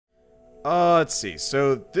Let's see.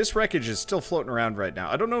 So this wreckage is still floating around right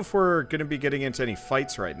now. I don't know if we're going to be getting into any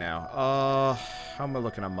fights right now. How am I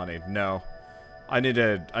looking on money? No. I need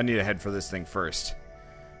to head for this thing first.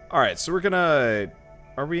 Alright, so we're gonna...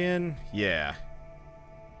 Are we in? Yeah.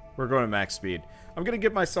 We're going at max speed. I'm gonna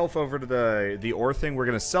get myself over to the ore thing. We're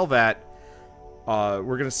gonna sell that.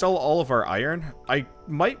 We're gonna sell all of our iron. I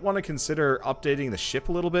might want to consider updating the ship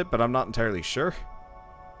a little bit, but I'm not entirely sure.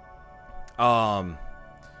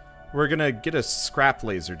 We're gonna get a scrap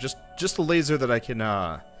laser. Just a laser that I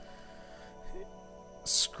can,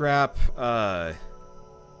 scrap,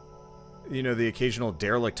 you know, the occasional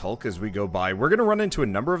derelict hulk as we go by. We're gonna run into a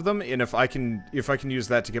number of them, and if I can use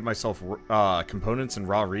that to get myself components and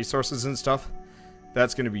raw resources and stuff,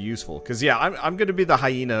 that's gonna be useful. Cause yeah, I'm gonna be the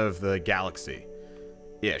hyena of the galaxy,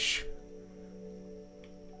 ish.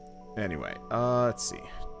 Anyway, let's see,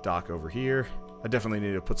 dock over here. I definitely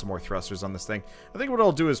need to put some more thrusters on this thing. I think what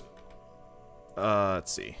I'll do is,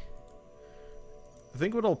 let's see. I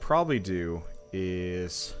think what I'll probably do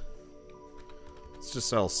is... Let's just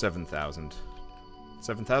sell 7,000.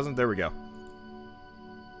 7,000? There we go.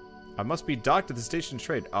 I must be docked at the station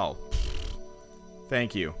trade. Oh.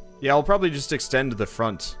 Thank you. Yeah, I'll probably just extend the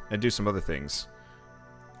front and do some other things.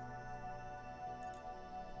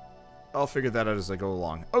 I'll figure that out as I go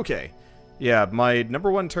along. Okay. Yeah, my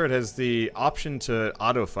 #1 turret has the option to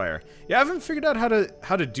auto-fire. Yeah, I haven't figured out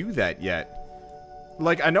how to do that yet.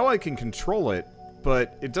 Like, I know I can control it,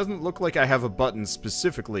 but it doesn't look like I have a button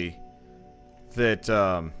specifically that,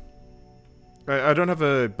 I don't have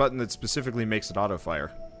a button that specifically makes it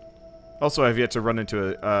auto-fire. Also, I've yet to run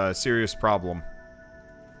into a serious problem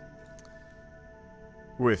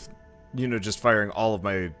with, you know, just firing all of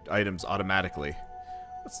my items automatically.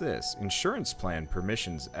 What's this? Insurance plan,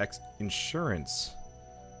 permissions, insurance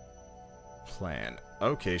plan.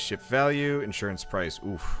 Okay, ship value, insurance price,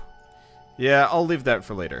 oof. Yeah, I'll leave that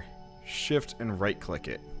for later. Shift and right-click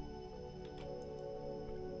it.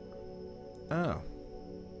 Oh.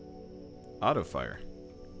 Auto-fire.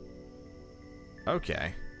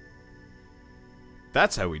 Okay.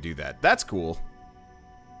 That's how we do that. That's cool.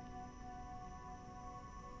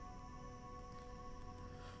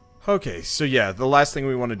 Okay, so yeah, the last thing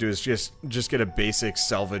we want to do is just get a basic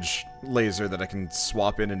salvage laser that I can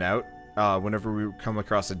swap in and out whenever we come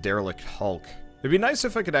across a derelict hulk. It'd be nice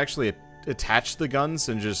if I could actually attach the guns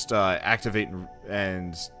and just activate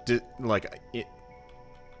and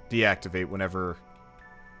deactivate whenever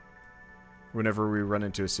we run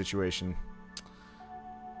into a situation.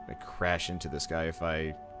 I crash into this guy if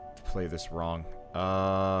I play this wrong.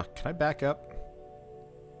 Can I back up?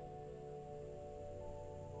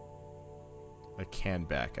 I can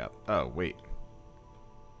back up. Oh, wait.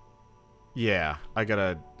 Yeah, I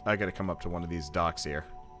gotta come up to one of these docks here.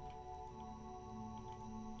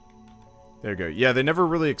 There we go. Yeah, they never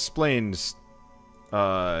really explained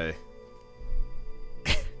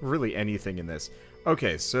really anything in this.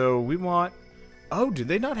 Okay, so we want... Oh, do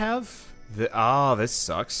they not have... Ah, this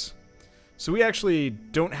sucks. So we actually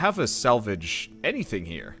don't have a salvage anything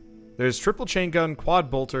here. There's triple chain gun, quad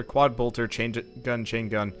bolter, chain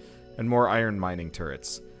gun, and more iron mining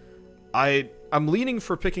turrets. I'm leaning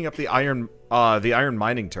for picking up the iron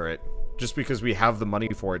mining turret, just because we have the money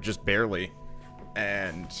for it, just barely.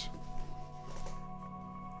 And...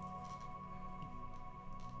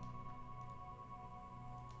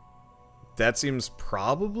 that seems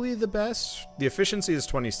probably the best. The efficiency is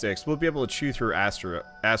 26. We'll be able to chew through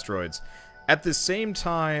asteroids. At the same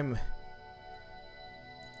time...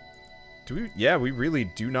 do we... yeah, we really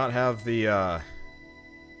do not have the,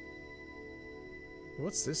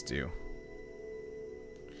 What's this do?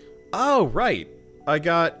 Oh, right. I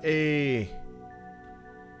got an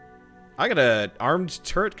armed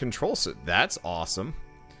turret control set. That's awesome.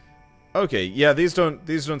 Okay, yeah, these don't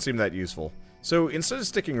seem that useful. So instead of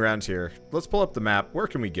sticking around here, let's pull up the map. Where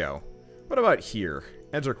can we go? What about here?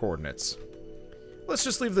 Enter coordinates. Let's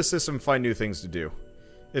just leave the system, find new things to do.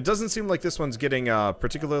 It doesn't seem like this one's getting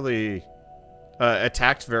particularly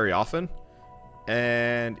attacked very often.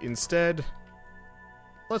 And instead,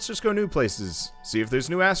 let's just go new places. See if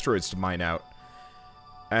there's new asteroids to mine out.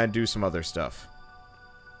 And do some other stuff.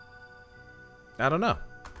 I don't know.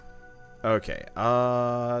 Okay,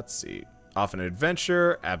 let's see. Off an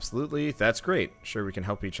adventure, absolutely, that's great. Sure, we can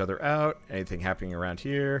help each other out. Anything happening around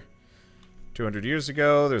here? 200 years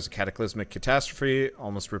ago, there was a cataclysmic catastrophe,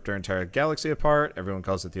 almost ripped our entire galaxy apart. Everyone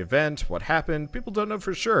calls it the event. What happened? People don't know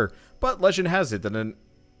for sure, but legend has it that an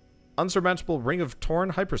unsurmountable ring of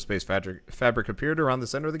torn hyperspace fabric appeared around the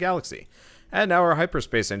center of the galaxy. And now our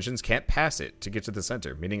hyperspace engines can't pass it to get to the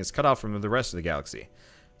center, meaning it's cut off from the rest of the galaxy.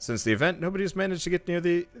 Since the event, nobody's managed to get near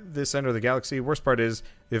the center of the galaxy. Worst part is,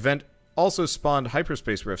 the event also spawned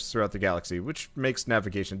hyperspace rifts throughout the galaxy, which makes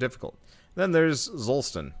navigation difficult. Then there's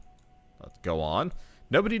Xsotan. Let's go on.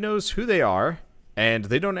 Nobody knows who they are, and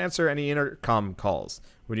they don't answer any intercom calls.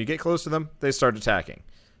 When you get close to them, they start attacking.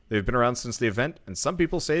 They've been around since the event, and some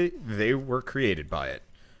people say they were created by it.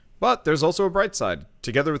 But there's also a bright side.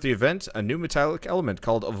 Together with the event, a new metallic element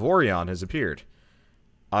called Avorion has appeared.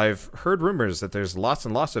 I've heard rumors that there's lots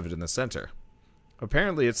and lots of it in the center.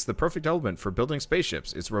 Apparently, it's the perfect element for building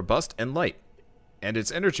spaceships. It's robust and light, and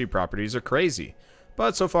its energy properties are crazy.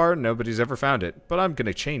 But so far, nobody's ever found it. But I'm going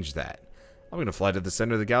to change that. I'm going to fly to the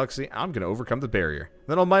center of the galaxy. I'm going to overcome the barrier.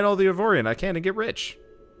 Then I'll mine all the Avorion I can and get rich.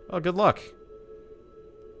 Oh, good luck.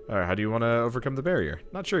 Alright, how do you want to overcome the barrier?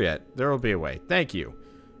 Not sure yet. There will be a way. Thank you.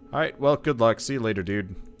 Alright, well, good luck. See you later,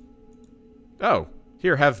 dude. Oh,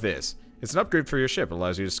 here, have this. It's an upgrade for your ship. It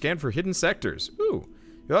allows you to scan for hidden sectors. Ooh.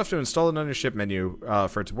 You'll have to install it on your ship menu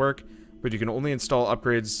for it to work, but you can only install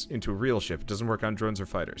upgrades into a real ship. It doesn't work on drones or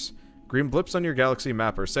fighters. Green blips on your galaxy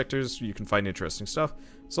map are sectors you can find interesting stuff.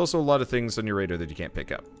 There's also a lot of things on your radar that you can't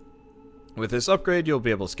pick up. With this upgrade, you'll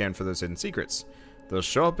be able to scan for those hidden secrets. They'll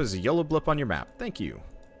show up as a yellow blip on your map. Thank you.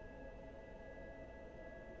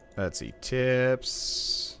 Let's see.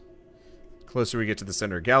 Tips. The closer we get to the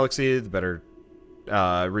center of the galaxy, the better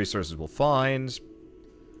resources we'll find.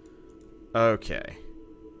 Okay.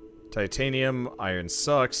 Titanium. Iron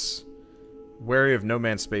sucks. Wary of no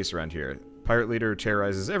man's space around here. Pirate leader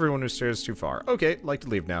terrorizes everyone who stares too far. Okay, like to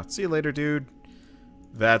leave now. See you later, dude.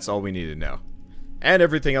 That's all we need to know. And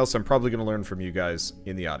everything else I'm probably going to learn from you guys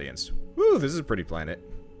in the audience. Woo, this is a pretty planet.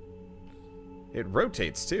 It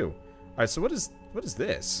rotates, too. Alright, so what is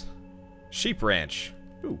this? Sheep ranch.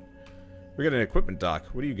 Ooh. We got an equipment dock.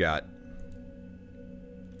 What do you got?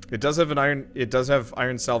 It does have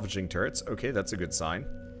iron salvaging turrets. Okay, that's a good sign.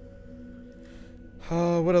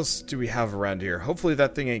 What else do we have around here? Hopefully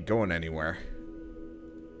that thing ain't going anywhere.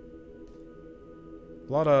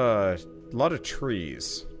 A lot of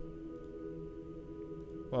trees.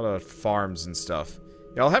 A lot of farms and stuff.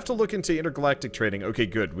 Yeah, I'll have to look into intergalactic trading. Okay,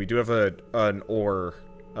 good. We do have an ore,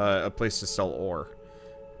 a place to sell ore.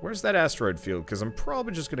 Where's that asteroid field? Because I'm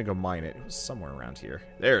probably just gonna go mine it. It was somewhere around here.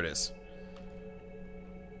 There it is.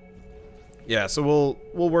 Yeah, so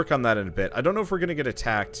we'll work on that in a bit. I don't know if we're gonna get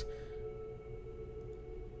attacked,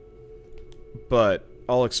 but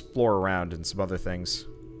I'll explore around and some other things.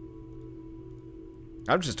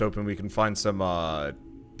 I'm just hoping we can find some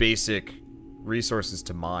basic resources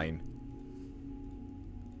to mine.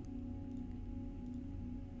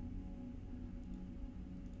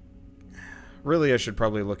 Really, I should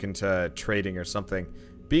probably look into trading or something.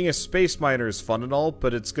 Being a space miner is fun and all,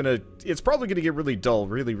 but it's probably gonna get really dull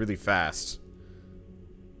really, really fast.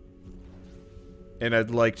 And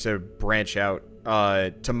I'd like to branch out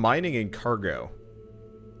to mining and cargo.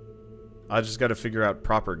 I just gotta figure out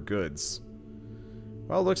proper goods.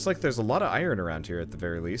 Well, it looks like there's a lot of iron around here at the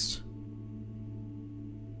very least.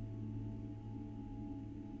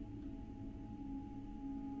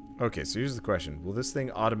 Okay, so here's the question. Will this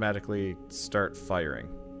thing automatically start firing?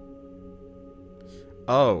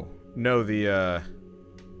 Oh, no, the,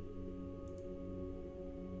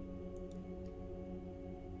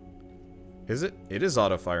 Is it? It is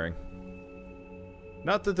auto-firing.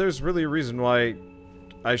 Not that there's really a reason why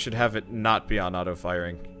I should have it not be on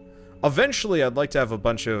auto-firing. Eventually, I'd like to have a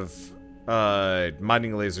bunch of,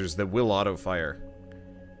 mining lasers that will auto-fire.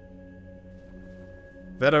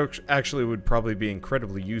 That actually would probably be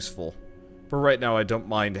incredibly useful. But right now, I don't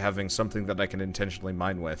mind having something that I can intentionally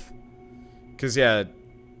mine with. Because, yeah,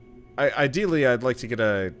 ideally, I'd like to get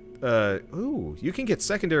ooh, you can get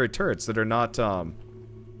secondary turrets that are not,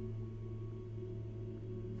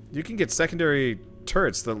 you can get secondary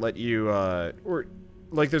turrets that let you, or,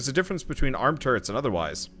 like, there's a difference between armed turrets and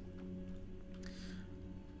otherwise.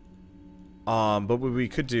 But what we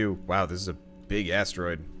could do, wow, this is a big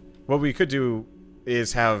asteroid. What we could do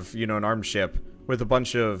is have, you know, an armed ship with a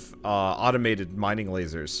bunch of, automated mining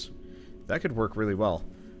lasers. That could work really well.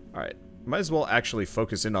 Alright, might as well actually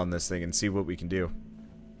focus in on this thing and see what we can do.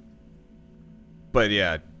 But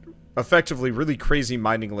yeah, effectively really crazy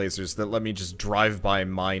mining lasers that let me just drive by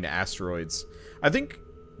mine asteroids. I think,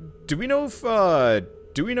 do we know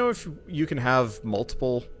if you can have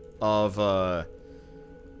multiple of, wow,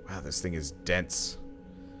 this thing is dense.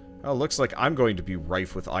 Oh, looks like I'm going to be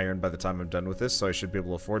rife with iron by the time I'm done with this, so I should be able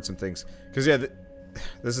to afford some things. Because, yeah,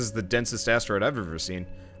 this is the densest asteroid I've ever seen.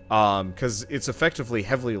 Because it's effectively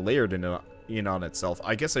heavily layered in on itself.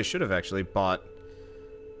 I guess I should have actually bought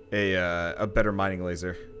a better mining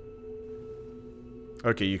laser.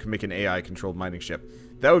 Okay, you can make an AI-controlled mining ship.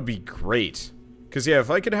 That would be great. Because, yeah, if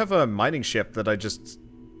I could have a mining ship that I just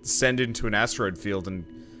send into an asteroid field and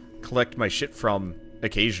collect my shit from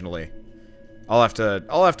occasionally, I'll have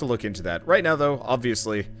to look into that. Right now, though,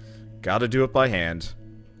 obviously, gotta do it by hand.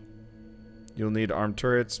 You'll need armed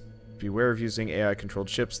turrets. Beware of using AI-controlled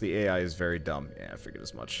ships. The AI is very dumb. Yeah, I figured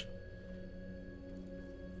as much.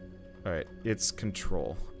 Alright, it's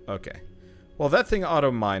control. Okay. Well, that thing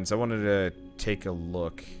auto-mines. I wanted to take a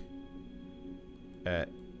look at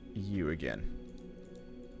you again.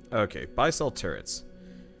 Okay, buy-sell turrets.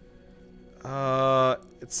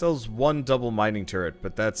 It sells one double mining turret,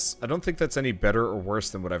 but that's... I don't think that's any better or worse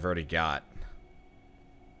than what I've already got.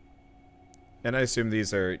 And I assume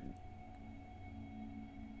these are...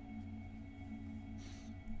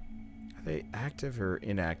 Are they active or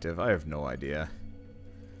inactive? I have no idea.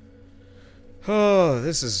 Oh,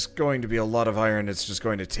 this is going to be a lot of iron. It's just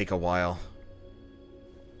going to take a while.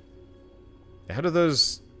 How do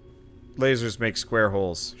those lasers make square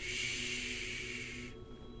holes? Shh.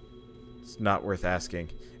 It's not worth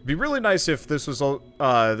asking. It'd be really nice if this was one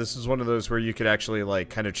of those where you could actually,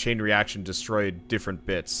 like, kind of chain reaction destroy different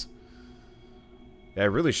bits. Yeah, I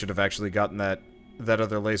really should have actually gotten that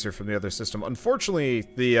other laser from the other system. Unfortunately,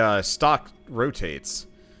 the stock rotates.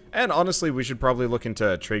 And honestly, we should probably look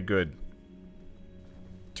into trade good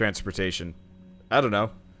transportation. I don't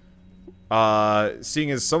know.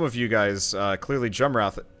 Seeing as some of you guys, clearly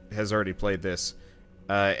Jumrath has already played this,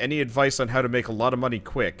 any advice on how to make a lot of money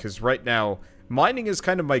quick? Because right now, mining is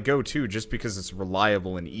kind of my go-to just because it's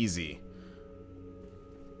reliable and easy.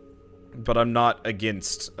 But I'm not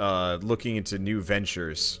against looking into new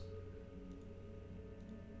ventures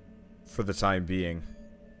for the time being.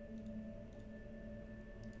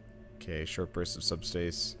 Okay, short burst of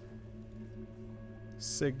subspace.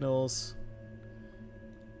 Signals.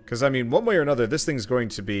 Because, I mean, one way or another, this thing's going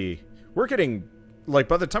to be... We're getting... Like,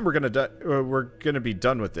 by the time we're gonna be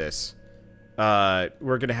done with this,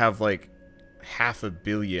 we're gonna have, like, 500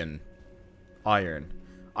 million iron.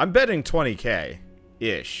 I'm betting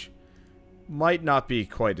 20k-ish. Might not be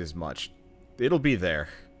quite as much. It'll be there.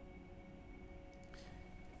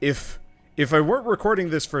 If I weren't recording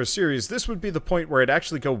this for a series, this would be the point where I'd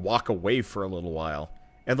actually go walk away for a little while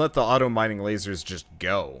and let the auto-mining lasers just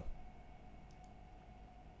go.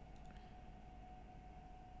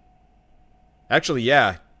 Actually,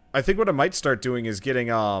 yeah. I think what I might start doing is getting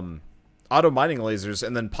auto-mining lasers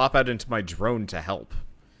and then pop out into my drone to help.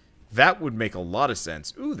 That would make a lot of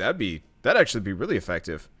sense. Ooh, that'd actually be really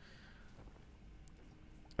effective.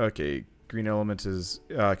 Okay, green element is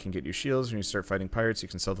can get you shields. When you start fighting pirates, you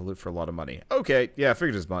can sell the loot for a lot of money. Okay, yeah, I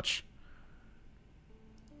figured as much.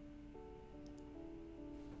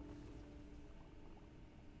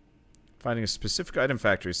 Finding a specific item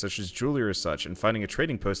factory, such as jewelry or such, and finding a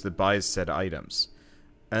trading post that buys said items.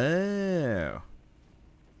 Oh.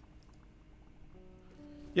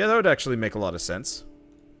 Yeah, that would actually make a lot of sense.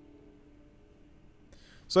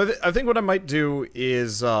 So I think what I might do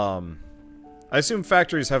is, I assume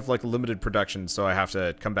factories have, like, limited production, so I have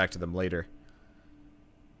to come back to them later.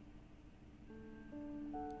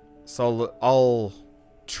 So I'll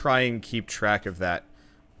try and keep track of that.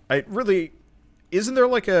 Isn't there,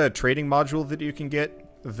 like, a trading module that you can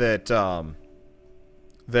get that,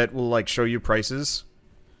 that will, like, show you prices?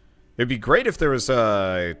 It'd be great if there was,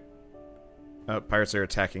 oh, pirates are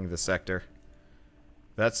attacking the sector.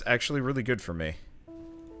 That's actually really good for me.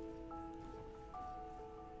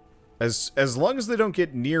 As long as they don't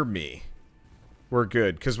get near me, we're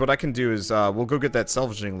good. Because what I can do is, we'll go get that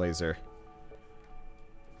salvaging laser.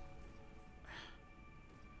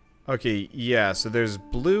 Okay, yeah, so there's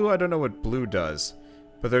blue. I don't know what blue does.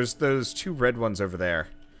 But there's those two red ones over there.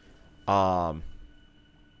 We're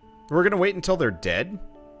gonna wait until they're dead.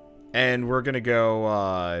 And we're gonna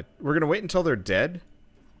go, we're gonna wait until they're dead.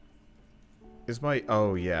 Is my...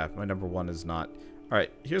 Oh, yeah, my number one is not.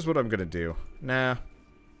 Alright, here's what I'm gonna do. Nah.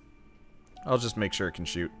 I'll just make sure it can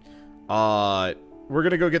shoot. We're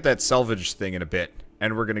gonna go get that salvage thing in a bit.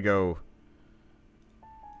 And we're gonna go...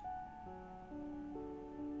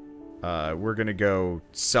 we're gonna go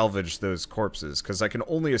salvage those corpses, because I can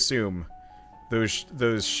only assume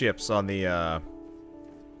those ships on the,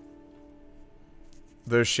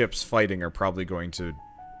 those ships fighting are probably going to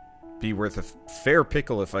be worth a fair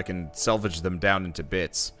pickle if I can salvage them down into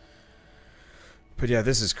bits. But yeah,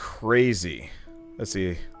 this is crazy. Let's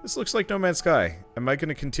see. This looks like No Man's Sky. Am I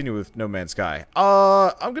gonna continue with No Man's Sky?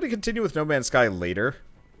 I'm gonna continue with No Man's Sky later.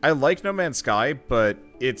 I like No Man's Sky, but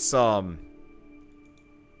it's, I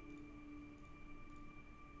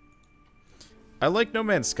like No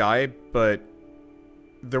Man's Sky, but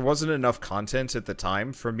there wasn't enough content at the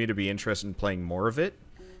time for me to be interested in playing more of it.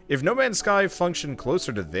 If No Man's Sky functioned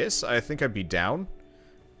closer to this, I think I'd be down.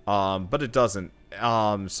 But it doesn't.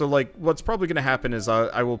 So, like, what's probably going to happen is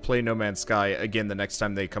I will play No Man's Sky again the next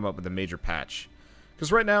time they come up with a major patch.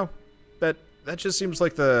 Because right now, that just seems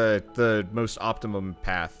like the most optimum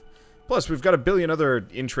path. Plus, we've got a billion other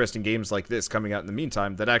interesting games like this coming out in the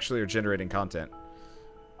meantime that actually are generating content.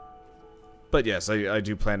 But yes, I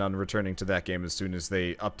do plan on returning to that game as soon as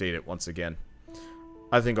they update it once again.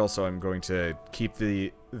 I think also I'm going to keep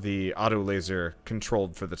the auto laser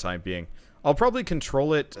controlled for the time being. I'll probably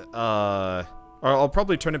control it, or I'll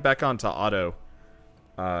probably turn it back on to auto.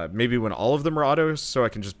 Maybe when all of them are autos, so I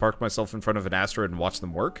can just park myself in front of an asteroid and watch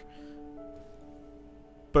them work.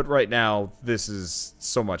 But right now, this is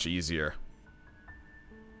so much easier.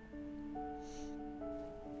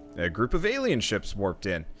 A group of alien ships warped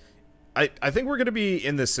in. I think we're going to be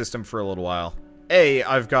in this system for a little while.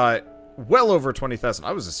 I've got well over 20,000.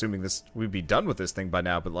 I was assuming we'd be done with this thing by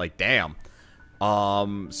now, but like, damn. So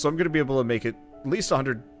I'm going to be able to make it at least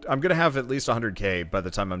 100. I'm going to have at least 100k by the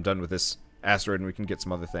time I'm done with this asteroid and we can get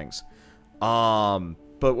some other things. But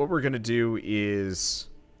what we're going to do is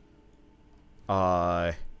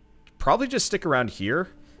probably just stick around here,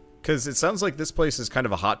 because it sounds like this place is kind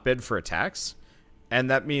of a hotbed for attacks, and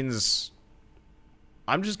that means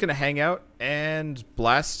I'm just going to hang out and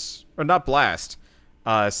blast, or not blast,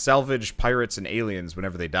 salvage pirates and aliens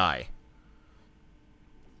whenever they die.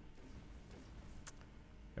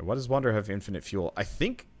 And why does Wander have infinite fuel? I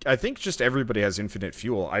think just everybody has infinite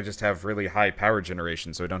fuel. I just have really high power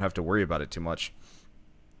generation, so I don't have to worry about it too much.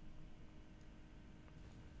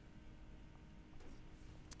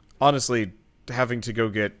 Honestly, having to go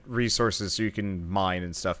get resources so you can mine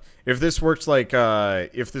and stuff. If this worked like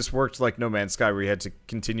No Man's Sky, where you had to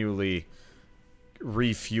continually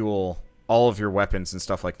refuel all of your weapons and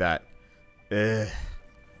stuff like that. Am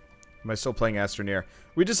I still playing Astroneer?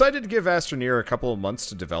 We decided to give Astroneer a couple of months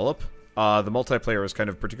to develop. The multiplayer was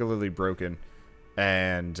kind of particularly broken,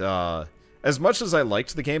 and as much as I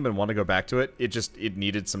liked the game and want to go back to it, it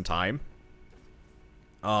needed some time.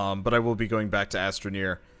 But I will be going back to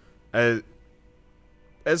Astroneer as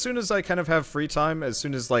soon as I kind of have free time, as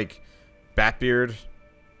soon as, like, Batbeard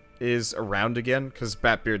is around again, because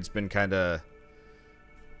Batbeard's been kind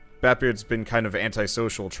of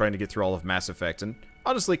antisocial trying to get through all of Mass Effect, and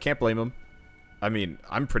honestly, can't blame him. I mean,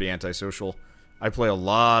 I'm pretty antisocial. I play a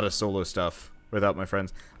lot of solo stuff without my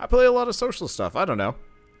friends. I play a lot of social stuff, I don't know.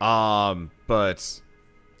 But,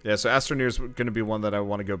 yeah, so Astroneer's going to be one that I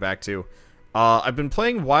want to go back to. I've been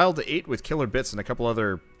playing Wild 8 with Killer Bits and a couple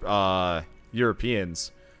other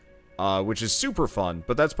Europeans, which is super fun,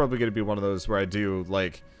 but that's probably going to be one of those where I do,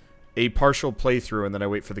 like, a partial playthrough and then I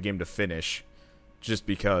wait for the game to finish, just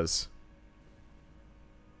because.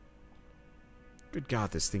 Good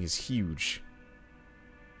God, this thing is huge.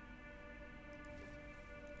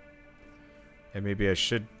 And maybe I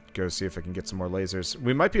should go see if I can get some more lasers.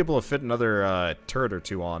 We might be able to fit another turret or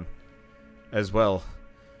two on as well.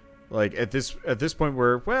 Like, at this point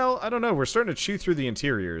well, I don't know, we're starting to chew through the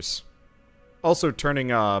interiors. Also, turning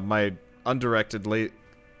my undirected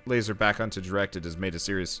laser back onto directed has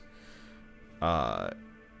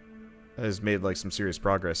made like some serious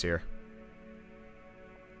progress here.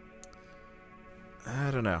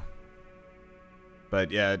 I don't know.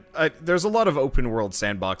 But yeah, there's a lot of open world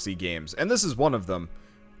sandboxy games, and this is one of them,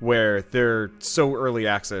 where they're so early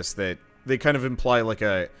access that they kind of imply like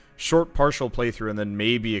a short partial playthrough and then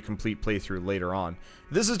maybe a complete playthrough later on.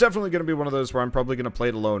 This is definitely going to be one of those where I'm probably going to play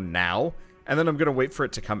it alone now, and then I'm going to wait for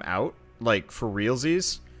it to come out, like, for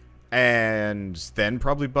realsies, and then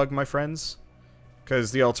probably bug my friends.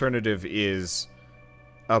 Because the alternative is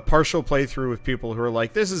a partial playthrough with people who are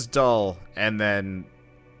like, this is dull, and then,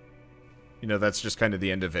 you know, that's just kind of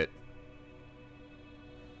the end of it.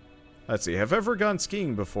 Let's see, have I ever gone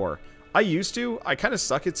skiing before? I used to. I kind of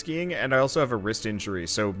suck at skiing, and I also have a wrist injury,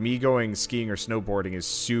 so me going skiing or snowboarding is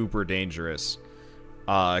super dangerous.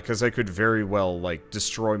 Because I could very well, like,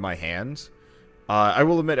 destroy my hand. I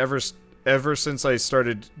will admit, ever since I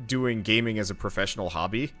started doing gaming as a professional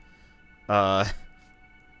hobby, I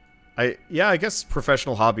guess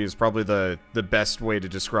professional hobby is probably the best way to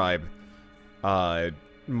describe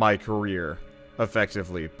my career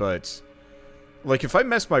effectively, but like, if I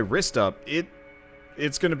mess my wrist up,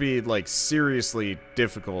 it's gonna be, like, seriously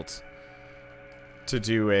difficult to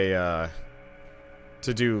do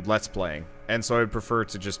Let's Playing. And so I'd prefer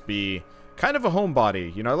to just be kind of a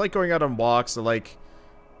homebody. You know, I like going out on walks, I like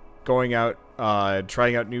going out,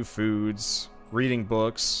 trying out new foods, reading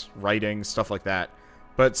books, writing, stuff like that.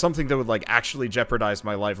 But something that would, like, actually jeopardize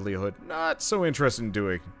my livelihood, not so interested in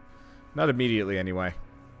doing. Not immediately, anyway.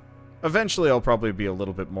 Eventually, I'll probably be a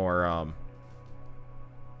little bit more,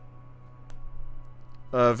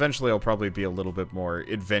 eventually, I'll probably be a little bit more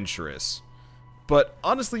adventurous. But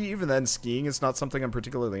honestly, even then, skiing is not something I'm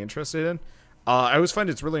particularly interested in. I always find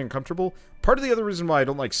it's really uncomfortable. Part of the other reason why I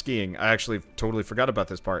don't like skiing, I actually totally forgot about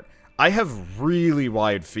this part. I have really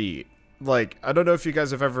wide feet. Like, I don't know if you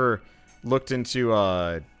guys have ever looked into,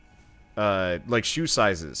 like, shoe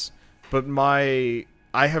sizes. But I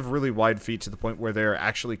have really wide feet to the point where they're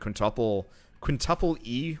actually quintuple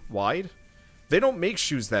E wide. They don't make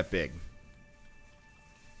shoes that big.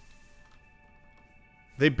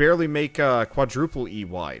 They barely make quadruple E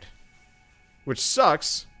wide. Which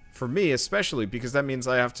sucks, for me especially, because that means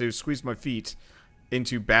I have to squeeze my feet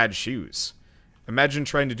into bad shoes. Imagine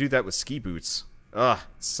trying to do that with ski boots. Ugh,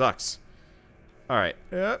 it sucks. Alright.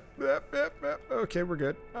 Yep. Okay, we're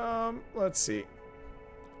good. Let's see.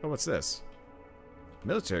 Oh, what's this?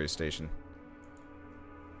 Military station.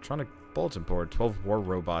 Electronic bulletin board. 12 war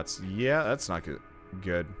robots. Yeah, that's not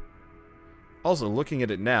good. Also, looking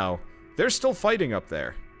at it now, they're still fighting up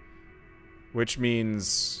there. Which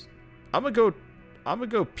means I'm gonna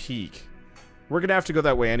go peek. We're gonna have to go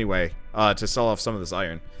that way anyway, to sell off some of this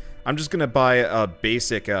iron. I'm just gonna buy a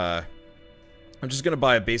basic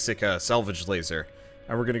salvage laser,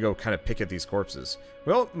 and we're gonna go kind of pick at these corpses.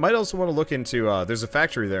 Well, might also want to look into, there's a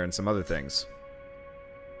factory there and some other things.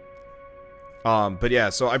 But yeah,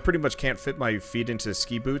 so I pretty much can't fit my feet into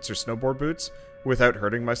ski boots or snowboard boots without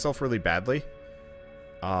hurting myself really badly.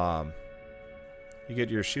 You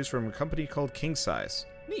get your shoes from a company called King Size.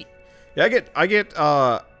 Neat. Yeah, I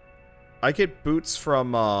get boots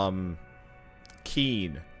from,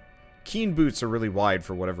 Keen. Keen boots are really wide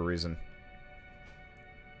for whatever reason.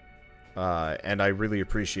 And I really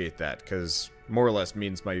appreciate that, because more or less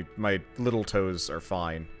means my little toes are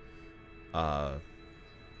fine.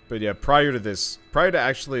 But yeah, prior to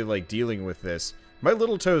actually, like, dealing with this, my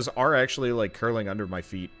little toes are actually, like, curling under my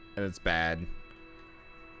feet, and it's bad.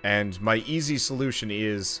 And my easy solution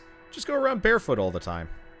is just go around barefoot all the time.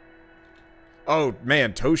 Oh,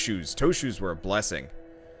 man, toe shoes. Toe shoes were a blessing.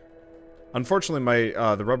 Unfortunately, my,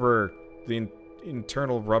 the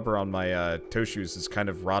internal rubber on my, toe shoes is kind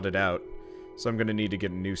of rotted out. So I'm gonna need to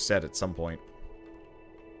get a new set at some point.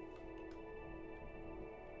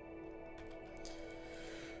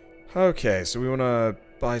 Okay, so we want to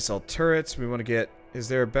buy, sell turrets. We want to get... Is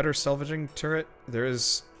there a better salvaging turret? There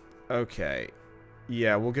is... Okay.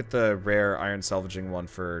 Yeah, we'll get the rare iron salvaging one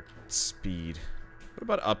for speed. What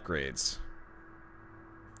about upgrades?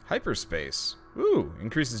 Hyperspace. Ooh,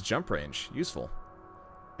 increases jump range. Useful.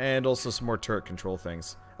 And also some more turret control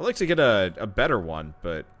things. I'd like to get a better one,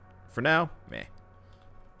 but for now, meh.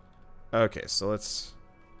 Okay, so let's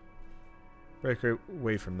break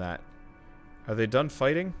away from that. Are they done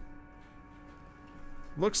fighting?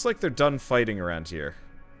 Looks like they're done fighting around here.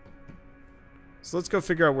 So let's go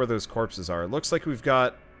figure out where those corpses are. It looks like we've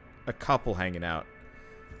got a couple hanging out.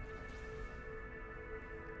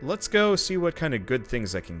 Let's go see what kind of good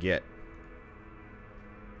things I can get.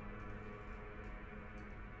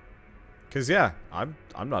 Cause yeah, I'm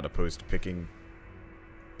not opposed to picking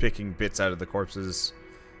bits out of the corpses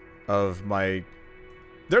of my...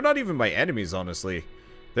 They're not even my enemies, honestly.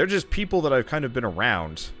 They're just people that I've kind of been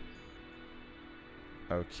around.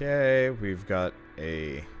 Okay, we've got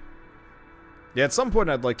a... Yeah, at some point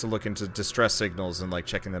I'd like to look into distress signals and, like,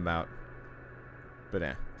 checking them out. But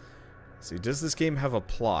eh. Let's see, does this game have a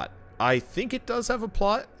plot? I think it does have a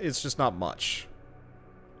plot. It's just not much.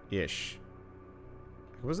 Ish.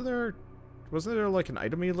 Wasn't there like an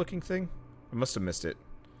item-y looking thing? I must have missed it.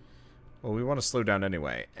 Well, we want to slow down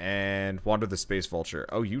anyway. And wander the space vulture.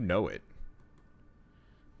 Oh, you know it.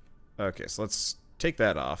 Okay, so let's take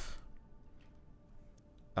that off.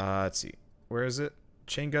 Let's see. Where is it?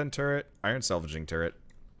 Chain gun turret. Iron salvaging turret.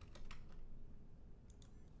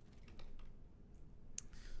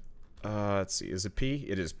 Let's see. Is it P?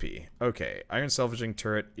 It is P. Okay. Iron salvaging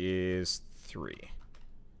turret is 3.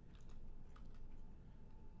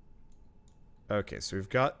 Okay, so we've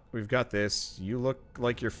got this. You look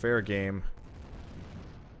like you're fair game.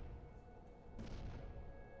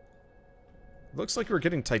 Looks like we're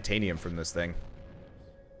getting titanium from this thing.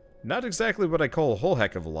 Not exactly what I call a whole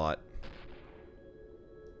heck of a lot.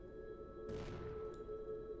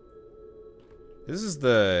 This is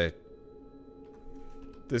the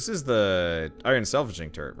iron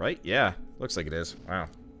salvaging turret, right? Yeah, looks like it is. Wow.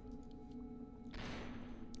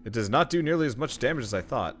 It does not do nearly as much damage as I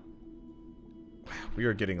thought. Wow, we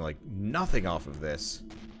are getting, like, nothing off of this.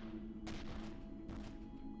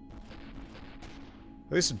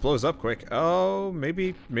 At least it blows up quick. Oh,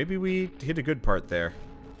 maybe we hit a good part there.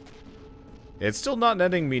 It's still not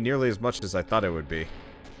netting me nearly as much as I thought it would be.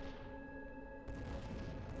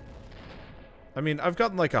 I mean, I've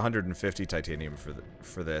gotten like 150 titanium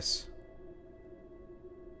for this.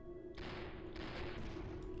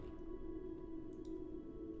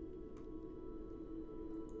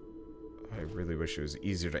 I really wish it was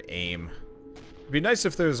easier to aim. It'd be nice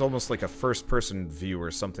if there was almost like a first-person view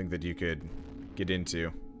or something that you could get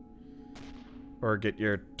into. Or get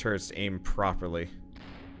your turrets to aim properly.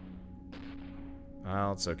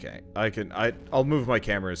 Well, it's okay. I'll move my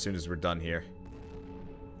camera as soon as we're done here.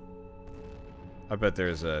 I bet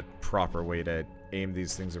there's a proper way to aim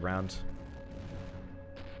these things around.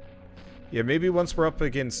 Yeah, maybe once we're up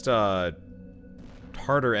against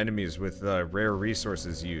harder enemies with rare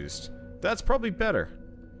resources used. That's probably better.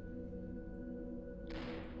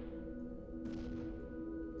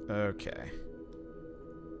 Okay.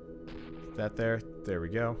 That there? There we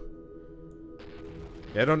go.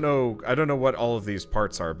 Yeah, I don't know what all of these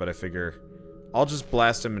parts are, but I figure I'll just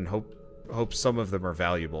blast them and hope some of them are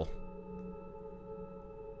valuable.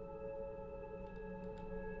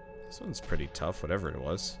 This one's pretty tough, whatever it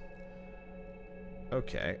was.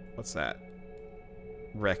 Okay, what's that?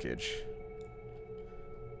 Wreckage.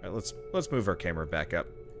 Alright, let's move our camera back up.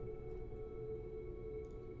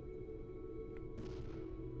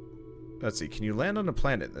 Let's see, can you land on a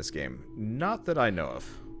planet in this game? Not that I know of.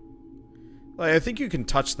 Like, I think you can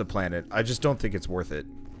touch the planet, I just don't think it's worth it.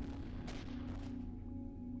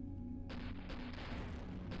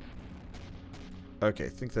 Okay, I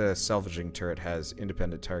think the salvaging turret has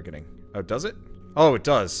independent targeting. Oh, does it? Oh, it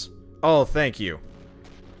does. Oh, thank you.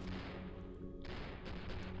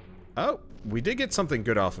 Oh, we did get something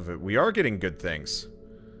good off of it. We are getting good things.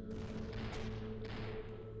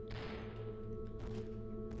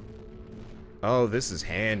 Oh, this is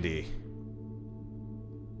handy.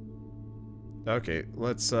 Okay,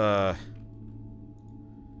 let's fly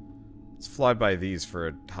by these for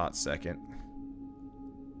a hot second.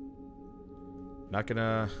 Not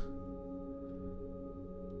gonna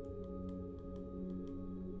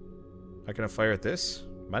fire at this?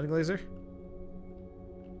 Mining laser?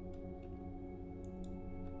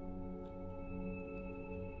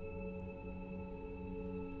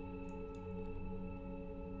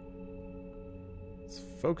 It's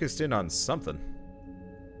focused in on something.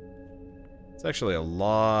 It's actually a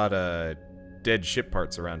lot of dead ship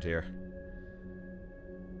parts around here.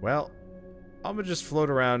 Well, I'm gonna just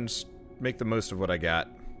float around, make the most of what I got.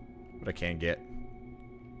 What I can get.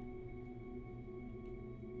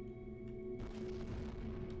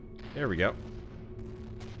 There we go.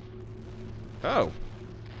 Oh.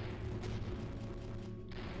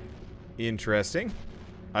 Interesting.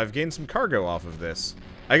 I've gained some cargo off of this.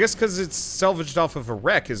 I guess because it's salvaged off of a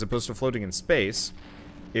wreck as opposed to floating in space,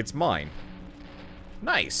 it's mine.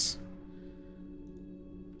 Nice.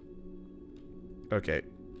 Okay.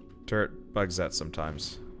 Turret bugs that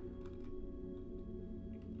sometimes.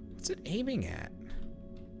 What's it aiming at?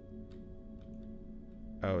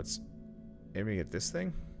 Oh, it's aiming at this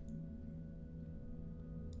thing?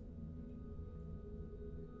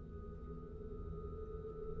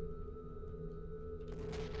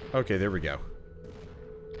 Okay, there we go.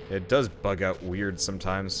 It does bug out weird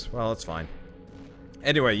sometimes. Well, it's fine.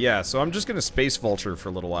 Anyway, yeah, so I'm just gonna space vulture for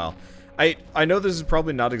a little while. I know this is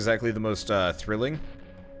probably not exactly the most thrilling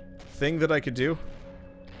thing that I could do,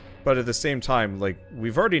 but at the same time, like,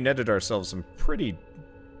 we've already netted ourselves some pretty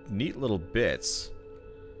neat little bits.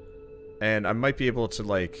 And I might be able to,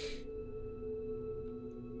 like...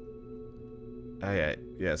 Oh,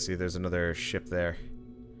 yeah, see, there's another ship there.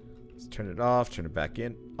 Let's turn it off, turn it back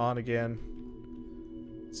on again.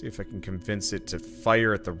 See if I can convince it to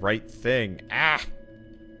fire at the right thing. Ah!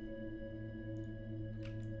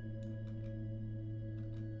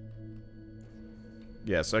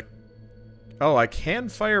 Yeah, so I can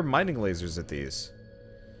fire mining lasers at these.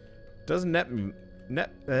 Doesn't net me...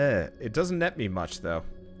 it doesn't net me much, though.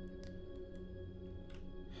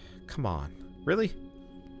 Come on. Really?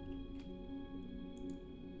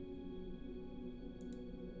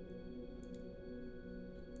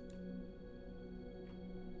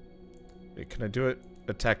 Wait, can I do it?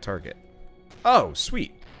 Attack target. Oh,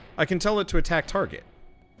 sweet. I can tell it to attack target.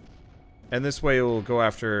 And this way it will go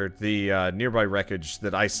after the nearby wreckage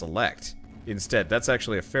that I select instead. That's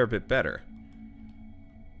actually a fair bit better.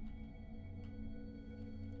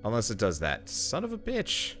 Unless it does that. Son of a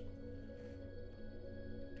bitch.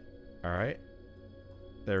 Alright.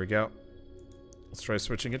 There we go. Let's try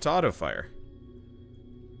switching it to auto-fire.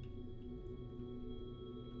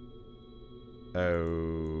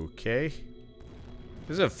 Okay.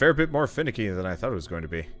 This is a fair bit more finicky than I thought it was going to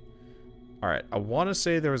be. Alright, I want to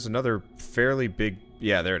say there was another fairly big...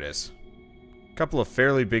 Yeah, there it is. A couple of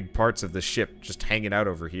fairly big parts of the ship just hanging out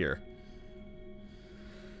over here.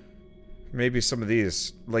 Maybe some of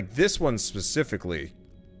these... Like, this one specifically.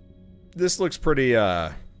 This looks pretty,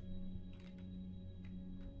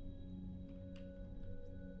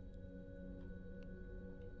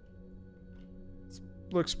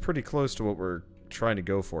 looks pretty close to what we're trying to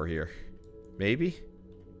go for here. Maybe?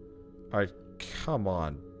 Alright, come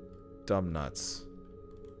on. Dumb nuts.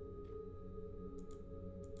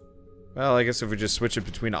 Well, I guess if we just switch it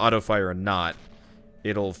between auto-fire and not,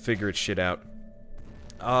 it'll figure its shit out.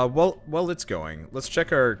 Well, it's going. Let's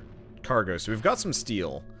check our cargo. So we've got some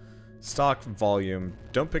steel. Stock volume.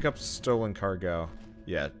 Don't pick up stolen cargo.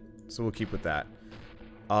 Yeah, so we'll keep with that.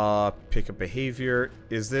 Pick up behavior.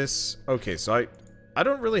 Is this... Okay, so I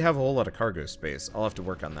don't really have a whole lot of cargo space. I'll have to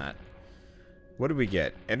work on that. What do we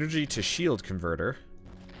get? Energy to shield converter.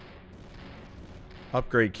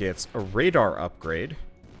 Upgrade kits. A radar upgrade.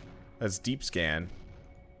 That's deep scan.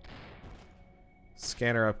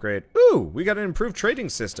 Scanner upgrade. Ooh, we got an improved trading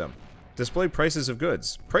system. Display prices of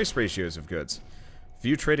goods. Price ratios of goods.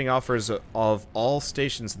 View trading offers of all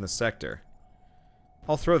stations in the sector.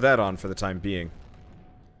 I'll throw that on for the time being.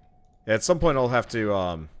 Yeah, at some point I'll have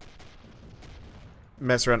to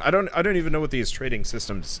mess around. I don't even know what these trading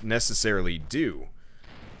systems necessarily do.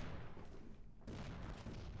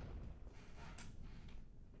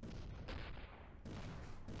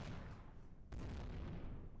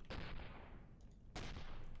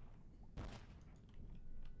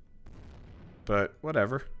 But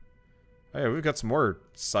whatever. Oh yeah, we've got some more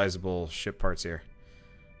sizable ship parts here.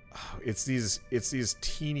 Oh, it's these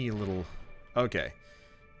teeny little... Okay.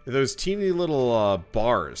 Those teeny little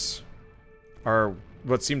bars are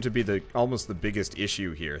what seem to be almost the biggest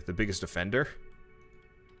issue here. The biggest offender.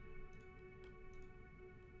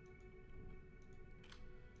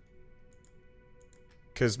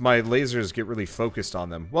 Because my lasers get really focused on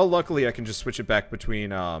them. Well, luckily I can just switch it back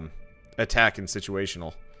between attack and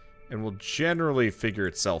situational. And will generally figure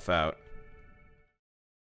itself out.